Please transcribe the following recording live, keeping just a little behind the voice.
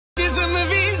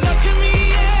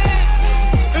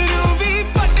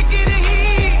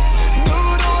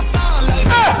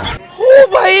ओ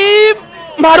भाई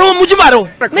मारो मुझे मारो।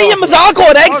 नहीं ये मजाक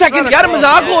हो रहा है, एक सेकंड यार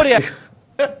मजाक हो रहा है।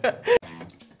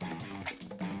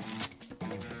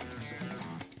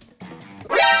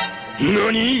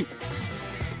 NANI?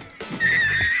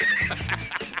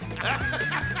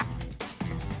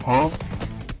 Huh?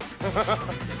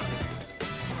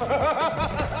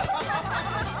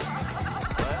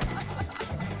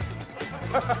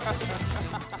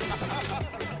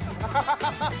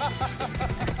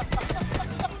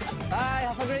 Bye,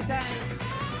 have a great time.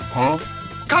 Huh?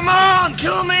 Come on,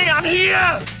 kill me, I'm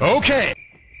here! Okay!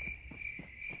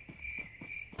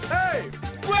 Hey!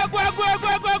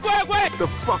 Wait! The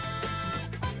fuck?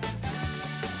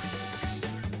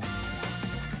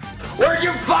 Where'd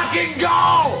you fucking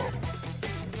go?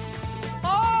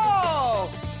 Oh!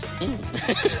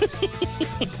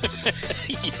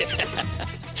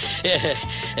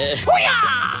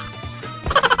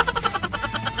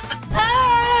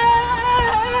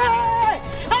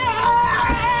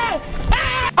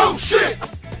 Oh shit!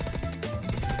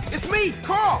 It's me,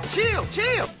 Carl. Chill,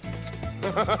 chill.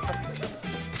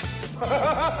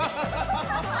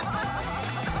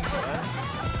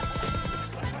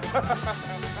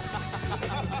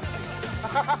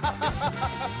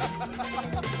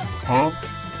 Huh?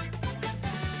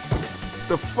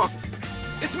 The fuck?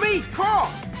 It's me, Carl.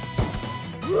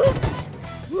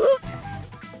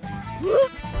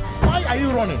 Why are you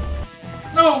running?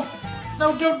 No,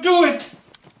 no, don't do it.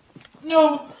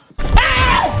 No.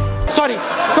 Sorry.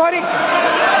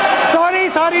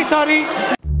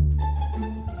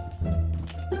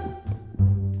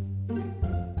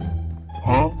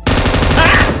 Huh?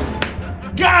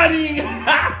 Got him.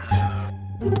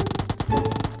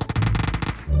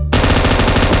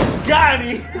 Got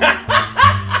him.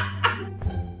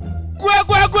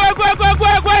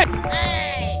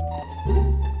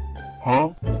 Huh?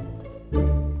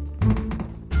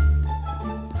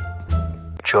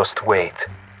 Just wait.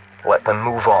 Let them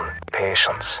move on.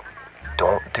 Patience.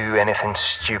 Don't do anything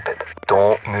stupid.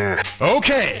 Don't move.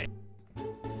 Okay!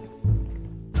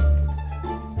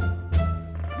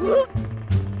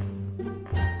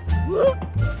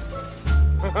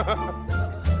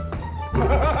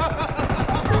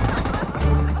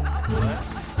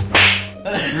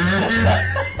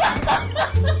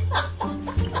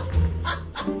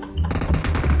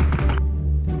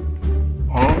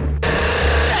 Huh?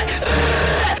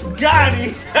 Got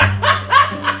him.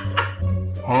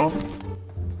 Huh?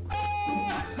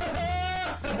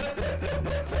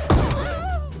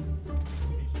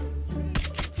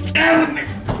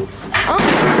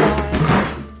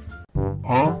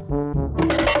 Huh?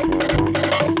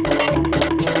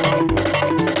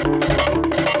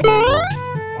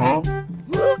 Huh?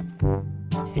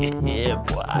 Yeah,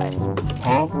 boy.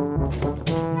 Huh?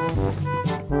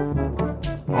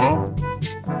 Huh?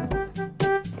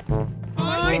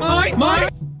 Mine.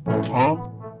 Huh?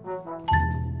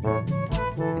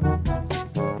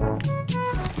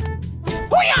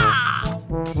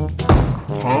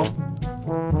 Huh? Huh?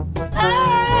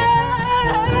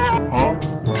 Huh? Huh?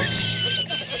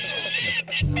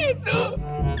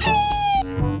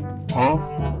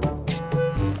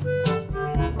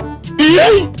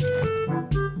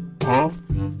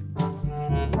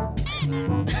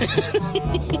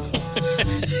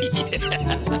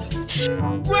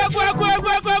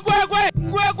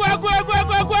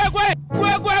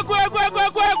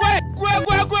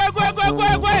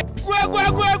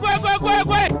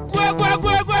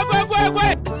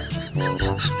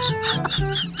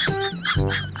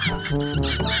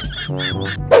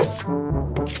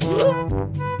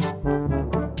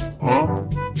 Huh?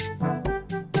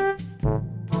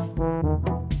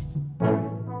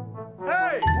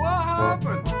 Hey, what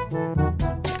happened?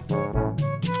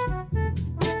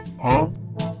 Huh?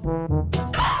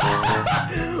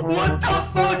 What the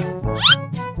fuck?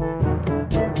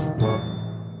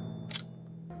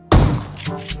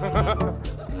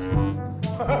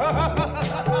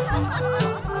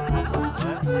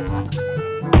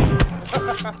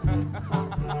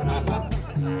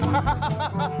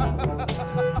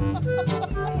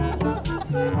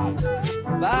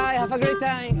 Bye, have a great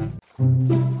time.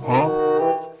 Huh?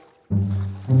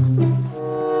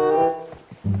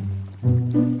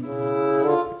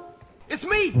 It's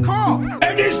me, Carl.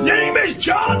 And his name is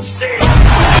John C.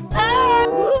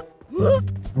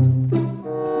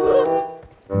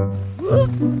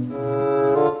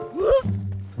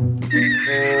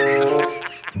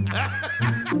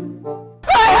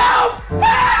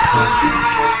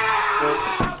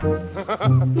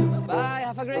 Bye,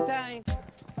 have a great time.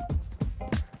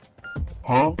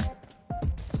 Huh?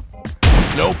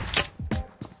 Nope.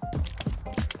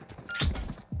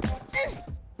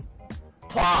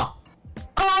 봐.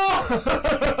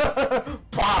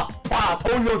 봐.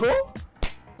 더 올려줘?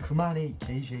 그만해 이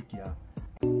개새끼야.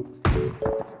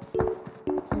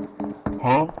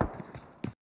 Huh?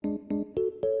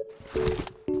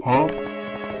 Huh?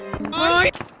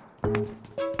 Huh?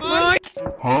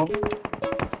 Huh?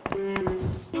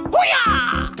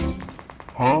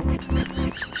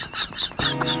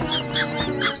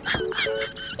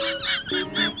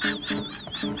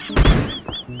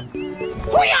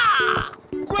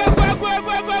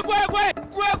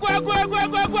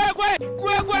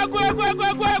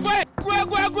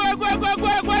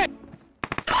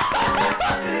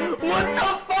 What the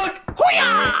fuck?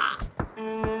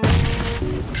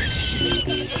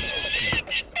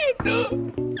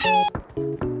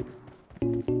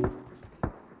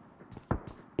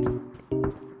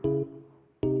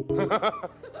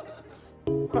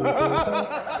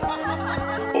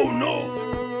 Oh no.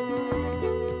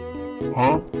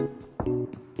 Huh?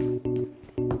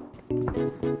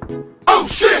 Oh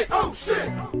shit! Oh shit!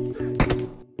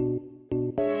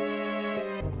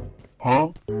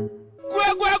 Huh?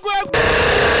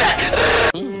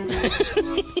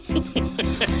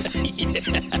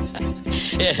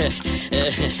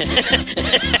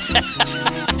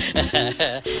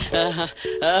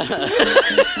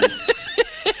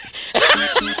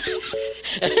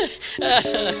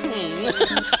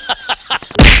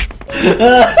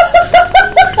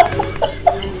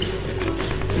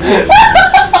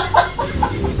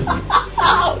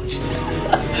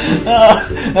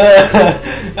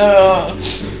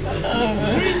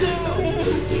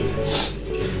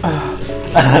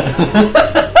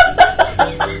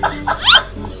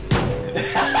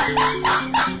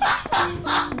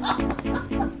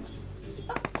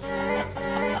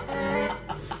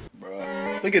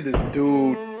 Look at this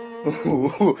dude.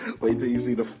 Wait till you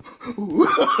see the.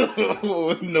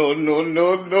 No.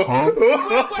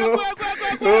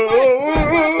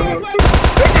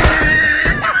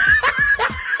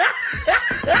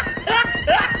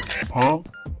 Huh?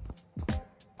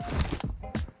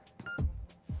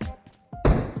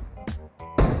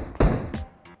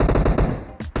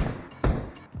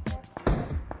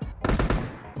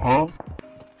 Huh?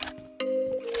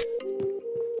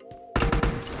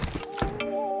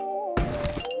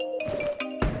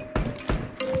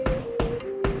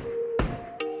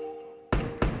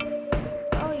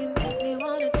 Oh, you make me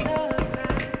wanna talk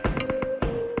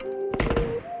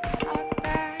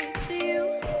back to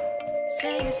you.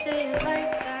 Say it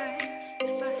like that.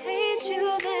 If I hate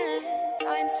you, then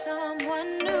find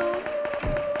someone new.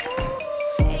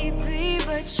 Baby,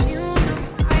 but you know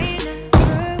I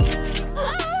never will.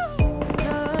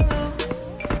 No,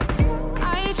 so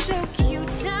I choke you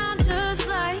down just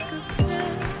like a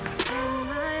pill. And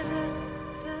I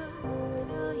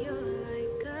feel you're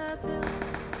like a pill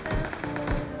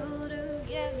to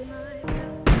get my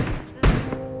fill.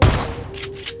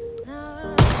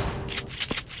 No.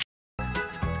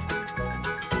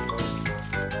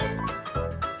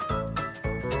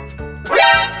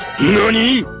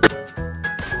 NANI?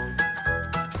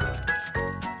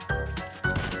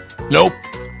 Nope.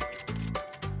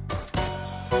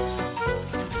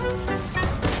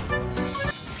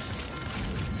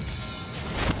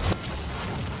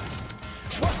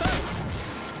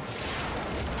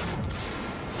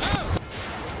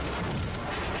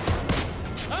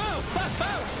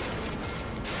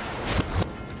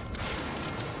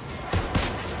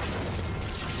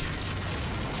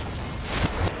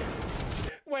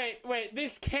 Wait,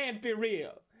 this can't be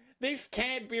real. This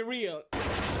can't be real.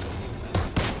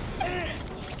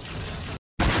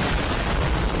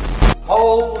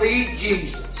 Holy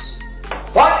Jesus.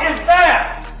 What is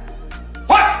that?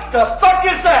 What the fuck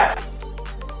is that?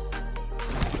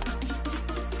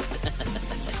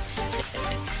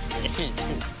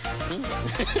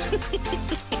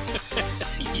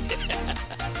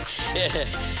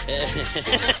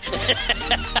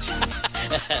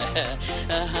 Ha ha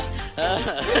ha!